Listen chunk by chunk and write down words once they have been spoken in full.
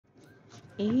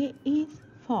A is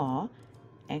for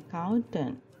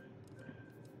accountant.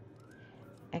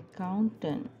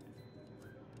 Accountant.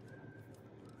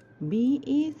 B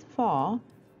is for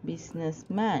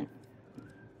businessman.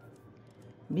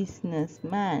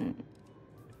 Businessman.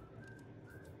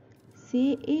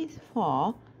 C is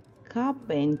for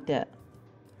carpenter.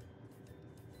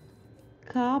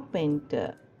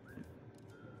 Carpenter.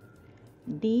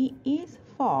 D is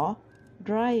for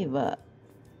driver.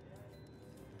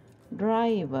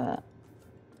 Driver.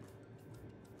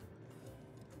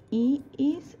 E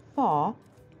is for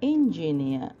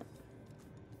engineer.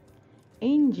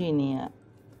 Engineer.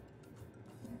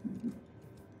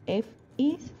 F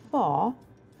is for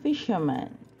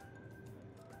fisherman.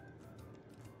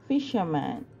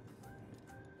 Fisherman.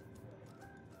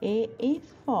 A is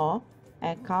for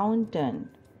accountant.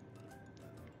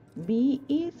 B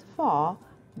is for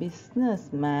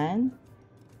businessman.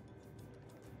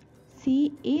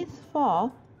 C is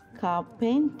for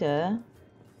carpenter.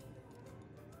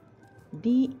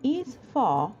 D is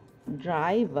for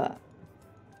driver.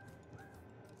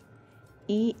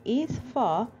 E is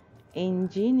for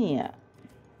engineer.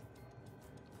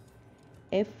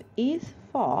 F is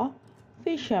for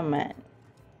fisherman.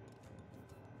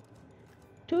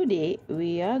 Today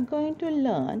we are going to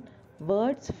learn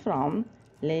words from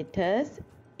letters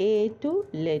A to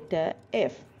letter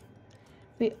F.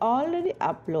 We already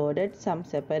uploaded some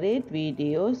separate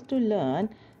videos to learn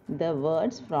the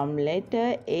words from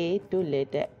letter A to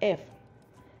letter F.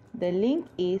 The link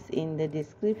is in the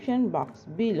description box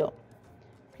below.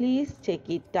 Please check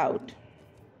it out.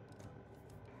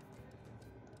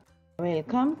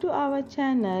 Welcome to our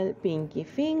channel Pinky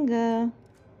Finger.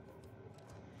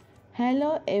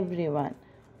 Hello everyone.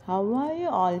 How are you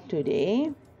all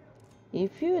today?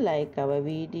 If you like our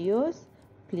videos,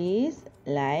 please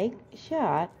like,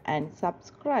 share and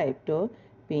subscribe to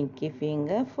Pinky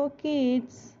Finger for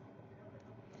Kids.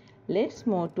 Let's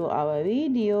move to our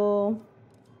video.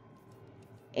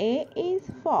 A is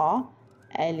for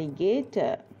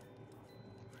alligator.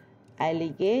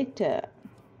 Alligator.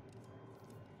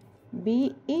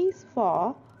 B is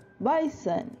for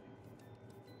bison.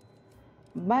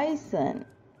 Bison.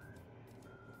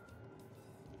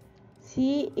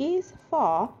 C is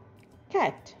for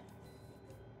cat.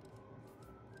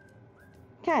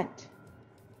 Cat.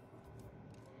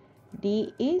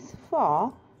 D is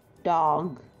for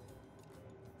dog.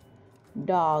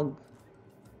 Dog.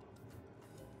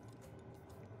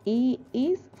 E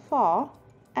is for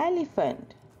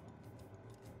elephant.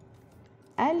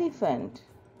 Elephant.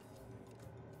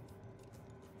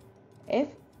 F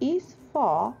is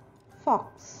for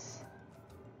fox.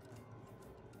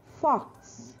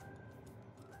 Fox.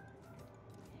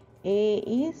 A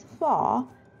is for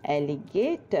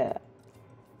alligator.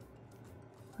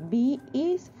 B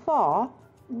is for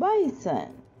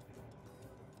bison.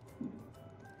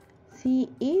 C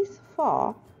is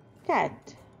for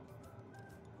cat.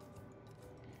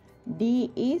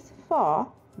 D is for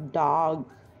dog.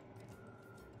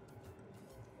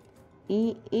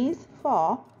 E is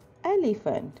for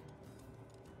elephant.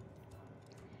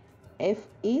 F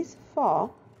is for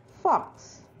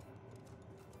fox.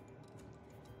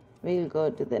 We'll go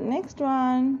to the next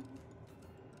one.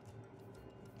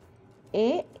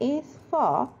 A is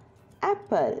for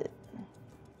apple.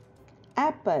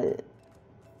 Apple.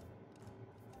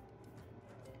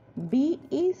 B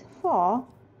is for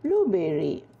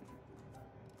blueberry.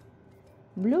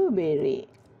 Blueberry.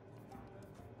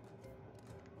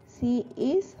 C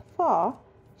is for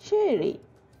cherry.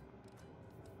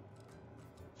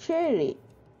 Cherry.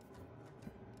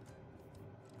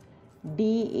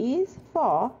 D is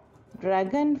for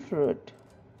dragon fruit.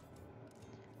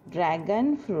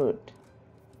 Dragon fruit.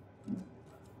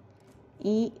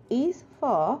 E is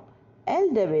for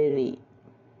elderberry.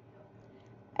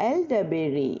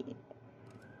 Elderberry.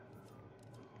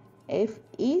 F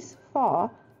is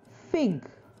for fig.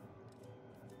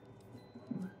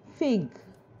 Fig.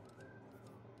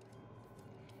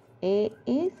 A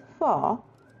is for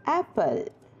apple.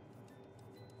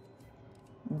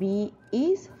 B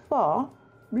is for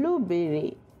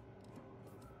blueberry.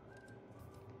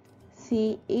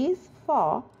 C is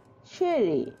for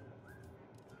cherry.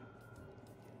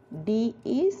 D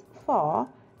is for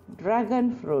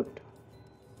dragon fruit.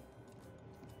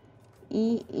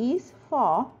 E is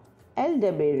for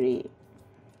elderberry.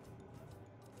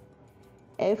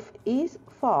 F is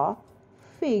for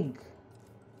fig.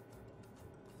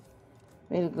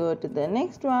 We'll go to the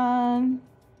next one.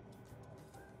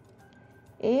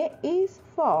 A is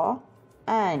for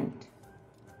ant.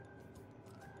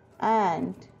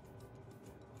 Ant.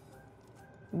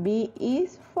 B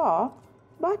is for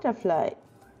butterfly,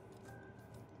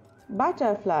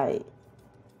 butterfly.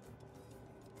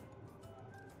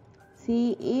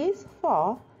 C is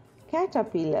for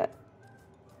caterpillar,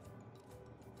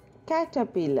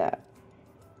 caterpillar.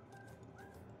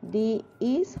 D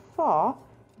is for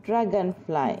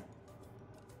dragonfly,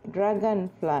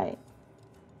 dragonfly.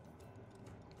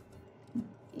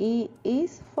 E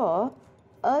is for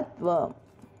earthworm,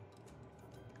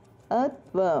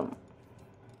 earthworm.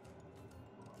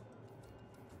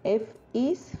 F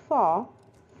is for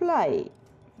fly,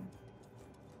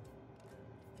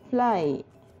 fly.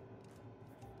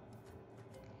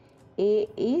 A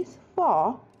is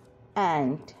for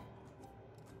ant.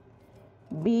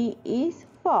 B is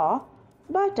for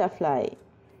butterfly.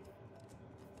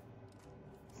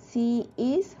 C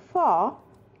is for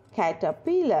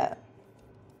caterpillar.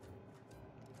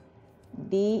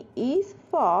 D is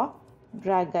for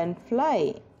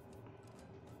dragonfly.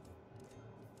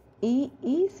 E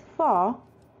is for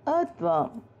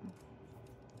earthworm.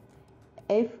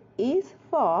 F is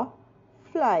for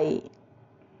fly.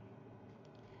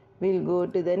 We'll go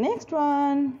to the next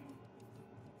one.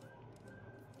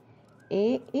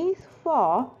 A is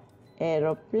for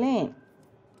aeroplane,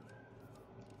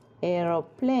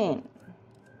 aeroplane.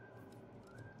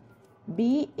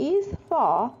 B is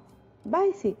for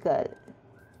bicycle,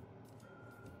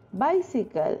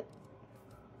 bicycle.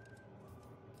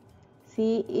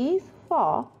 C is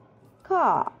for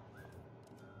car,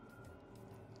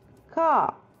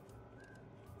 car.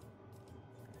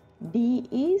 D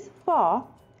is for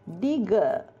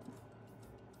digger,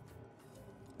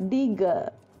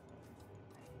 digger.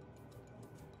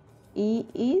 E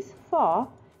is for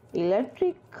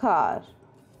electric car,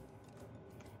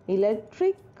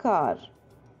 electric car.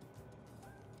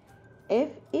 F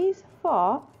is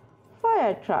for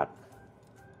fire truck,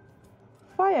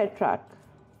 fire truck.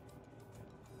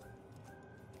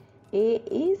 A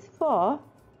is for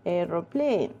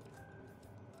aeroplane.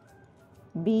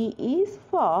 B is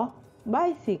for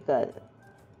bicycle.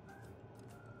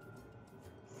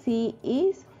 C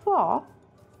is for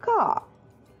car.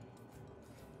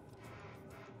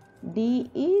 D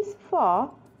is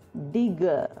for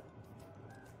digger.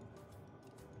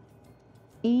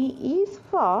 E is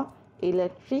for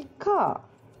electric car.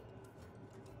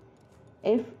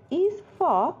 F is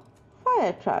for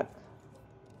fire truck.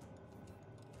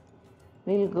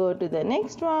 We'll go to the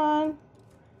next one.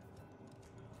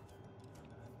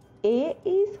 A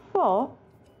is for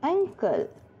ankle,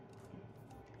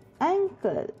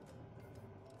 ankle.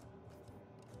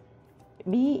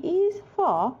 B is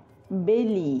for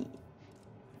belly,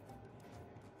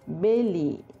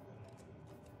 belly.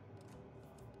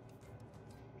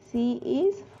 C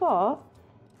is for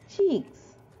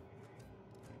cheeks,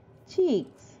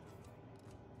 cheeks.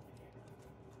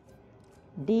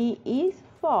 D is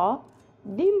for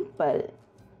dimple,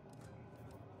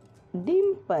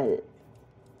 dimple.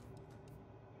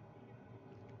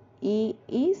 E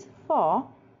is for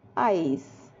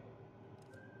eyes,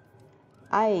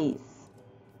 eyes.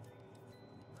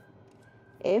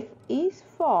 F is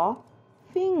for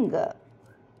finger,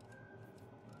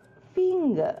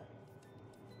 finger.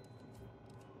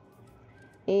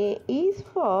 A is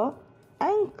for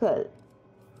ankle.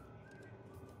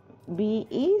 B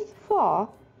is for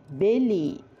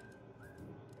belly.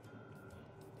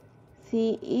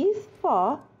 C is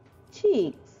for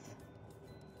cheeks.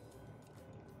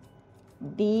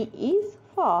 D is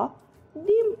for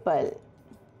dimple.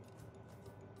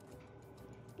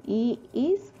 E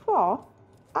is for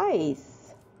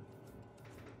eyes.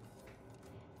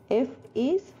 F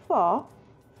is for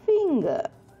finger.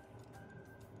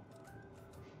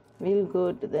 We'll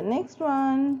go to the next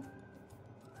one.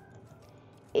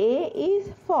 A is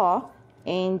for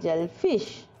angel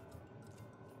fish,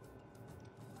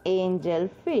 angel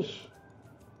fish.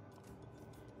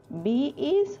 B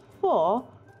is for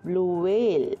blue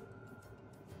whale,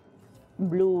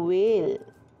 blue whale.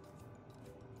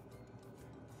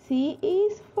 C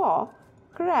is for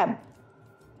crab,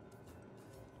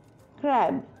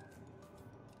 crab.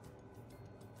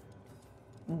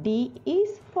 D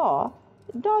is for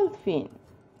dolphin,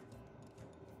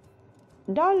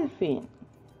 dolphin.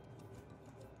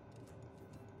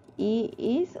 E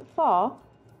is for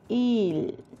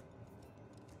eel,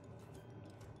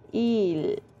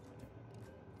 eel.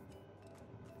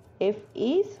 F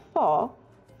is for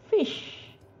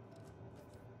fish,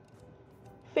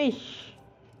 fish.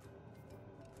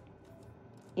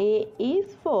 A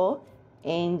is for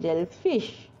angel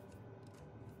fish.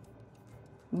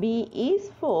 B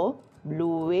is for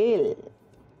blue whale.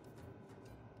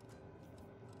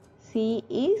 C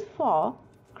is for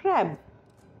crab.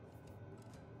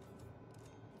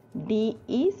 D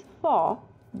is for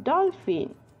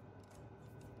dolphin.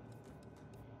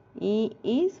 E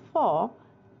is for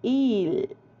eel.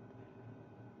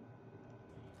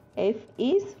 F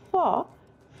is for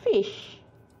fish.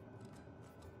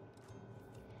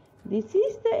 This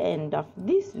is the end of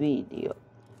this video.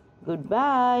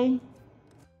 Goodbye.